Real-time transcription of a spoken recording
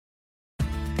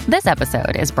This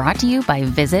episode is brought to you by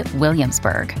Visit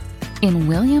Williamsburg. In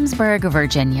Williamsburg,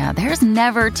 Virginia, there's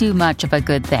never too much of a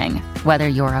good thing. Whether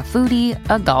you're a foodie,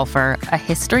 a golfer, a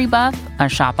history buff, a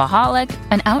shopaholic,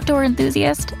 an outdoor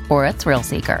enthusiast, or a thrill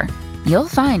seeker, you'll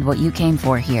find what you came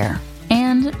for here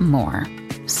and more.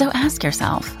 So ask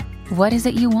yourself, what is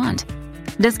it you want?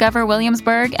 Discover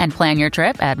Williamsburg and plan your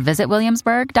trip at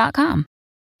visitwilliamsburg.com.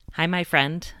 Hi, my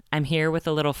friend. I'm here with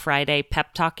a little Friday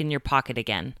pep talk in your pocket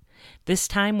again, this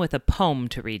time with a poem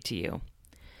to read to you.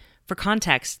 For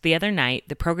context, the other night,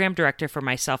 the program director for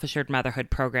my Self-Assured Motherhood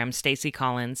program, Stacey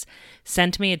Collins,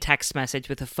 sent me a text message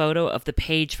with a photo of the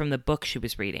page from the book she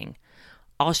was reading.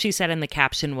 All she said in the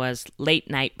caption was, "Late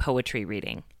night poetry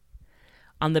reading."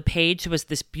 On the page was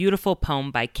this beautiful poem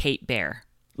by Kate Baer.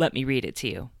 Let me read it to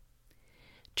you.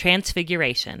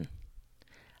 Transfiguration.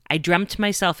 I dreamt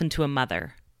myself into a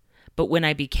mother, but when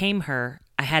I became her,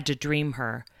 I had to dream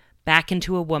her back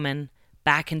into a woman,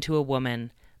 back into a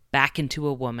woman, back into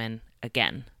a woman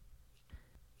again.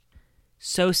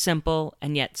 So simple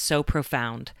and yet so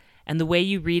profound, and the way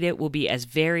you read it will be as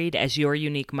varied as your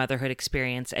unique motherhood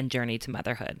experience and journey to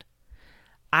motherhood.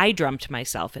 I dreamt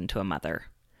myself into a mother.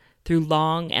 Through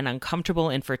long and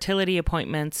uncomfortable infertility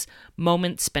appointments,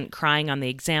 moments spent crying on the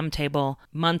exam table,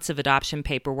 months of adoption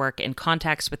paperwork, and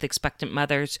contacts with expectant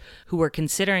mothers who were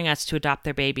considering us to adopt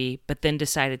their baby, but then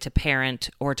decided to parent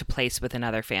or to place with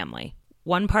another family.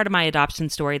 One part of my adoption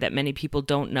story that many people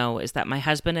don't know is that my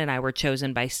husband and I were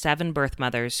chosen by 7 birth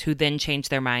mothers who then changed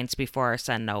their minds before our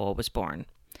son Noah was born.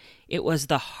 It was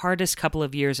the hardest couple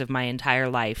of years of my entire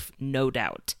life, no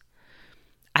doubt.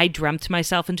 I dreamt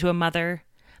myself into a mother,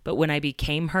 but when I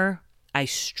became her, I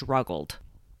struggled.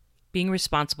 Being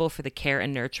responsible for the care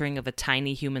and nurturing of a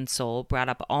tiny human soul brought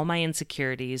up all my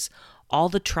insecurities, all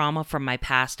the trauma from my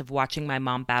past of watching my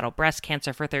mom battle breast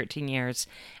cancer for 13 years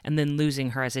and then losing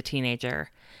her as a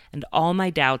teenager, and all my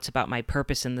doubts about my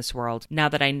purpose in this world now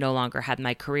that I no longer had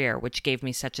my career, which gave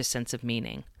me such a sense of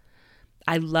meaning.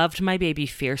 I loved my baby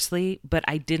fiercely, but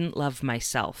I didn't love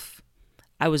myself.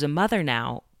 I was a mother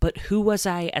now, but who was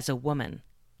I as a woman?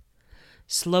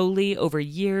 Slowly, over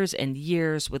years and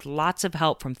years, with lots of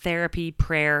help from therapy,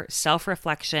 prayer,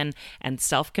 self-reflection, and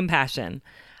self-compassion,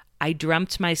 I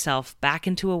dreamt myself back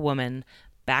into a woman,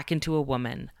 back into a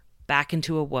woman, back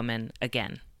into a woman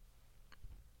again.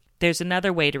 There's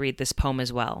another way to read this poem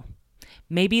as well.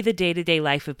 Maybe the day-to-day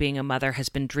life of being a mother has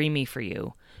been dreamy for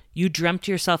you. You dreamt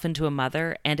yourself into a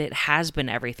mother, and it has been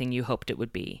everything you hoped it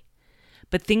would be.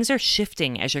 But things are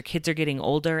shifting as your kids are getting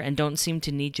older and don't seem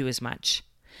to need you as much.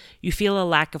 You feel a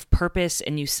lack of purpose,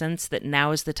 and you sense that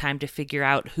now is the time to figure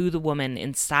out who the woman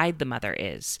inside the mother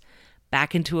is.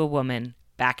 Back into a woman,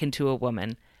 back into a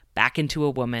woman, back into a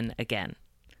woman again.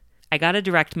 I got a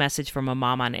direct message from a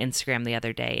mom on Instagram the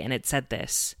other day, and it said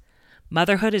this: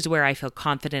 "Motherhood is where I feel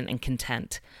confident and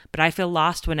content, but I feel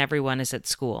lost when everyone is at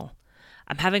school.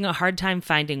 I'm having a hard time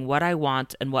finding what I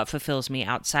want and what fulfills me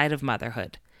outside of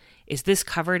motherhood. Is this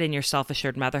covered in your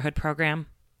Self-Assured Motherhood program?"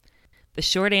 The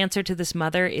short answer to this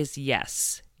mother is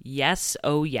yes. Yes,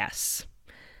 oh yes.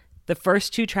 The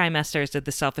first 2 trimesters of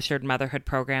the Self-Assured Motherhood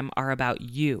program are about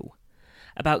you,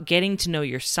 about getting to know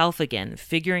yourself again,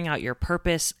 figuring out your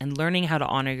purpose, and learning how to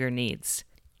honor your needs.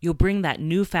 You'll bring that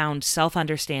newfound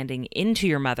self-understanding into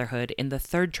your motherhood in the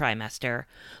 3rd trimester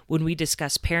when we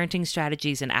discuss parenting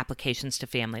strategies and applications to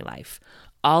family life.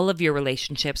 All of your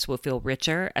relationships will feel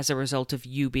richer as a result of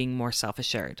you being more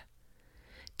self-assured.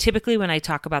 Typically, when I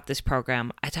talk about this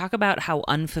program, I talk about how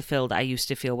unfulfilled I used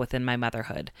to feel within my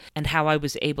motherhood and how I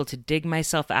was able to dig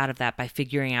myself out of that by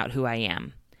figuring out who I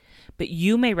am. But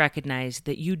you may recognize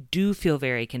that you do feel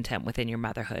very content within your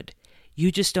motherhood.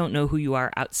 You just don't know who you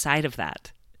are outside of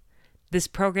that. This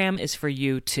program is for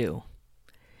you too.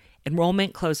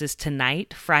 Enrollment closes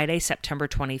tonight, Friday, September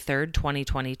 23rd,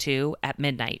 2022 at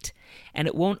midnight, and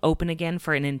it won't open again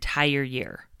for an entire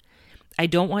year. I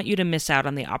don't want you to miss out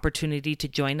on the opportunity to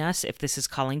join us if this is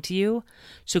calling to you,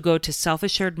 so go to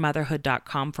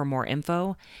selfassuredmotherhood.com for more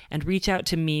info and reach out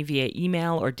to me via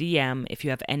email or DM if you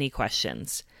have any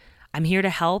questions. I'm here to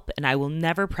help, and I will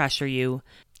never pressure you,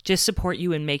 just support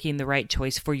you in making the right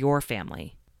choice for your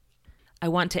family. I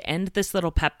want to end this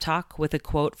little pep talk with a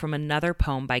quote from another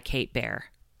poem by Kate Baer.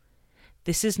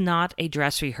 "This is not a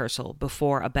dress rehearsal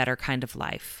before a better kind of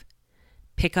life.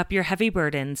 Pick up your heavy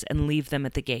burdens and leave them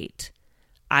at the gate.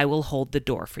 I will hold the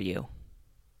door for you."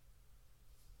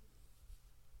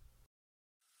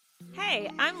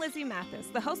 Hey, I'm Lizzie Mathis,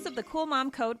 the host of the Cool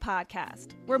Mom Code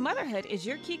podcast, where motherhood is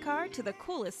your key card to the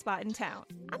coolest spot in town.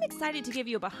 I'm excited to give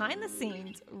you a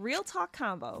behind-the-scenes, real talk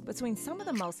combo between some of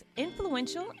the most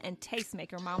influential and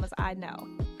tastemaker mamas I know.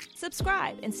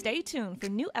 Subscribe and stay tuned for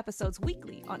new episodes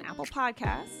weekly on Apple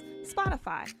Podcasts,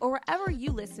 Spotify, or wherever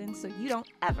you listen so you don't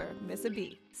ever miss a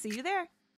beat. See you there.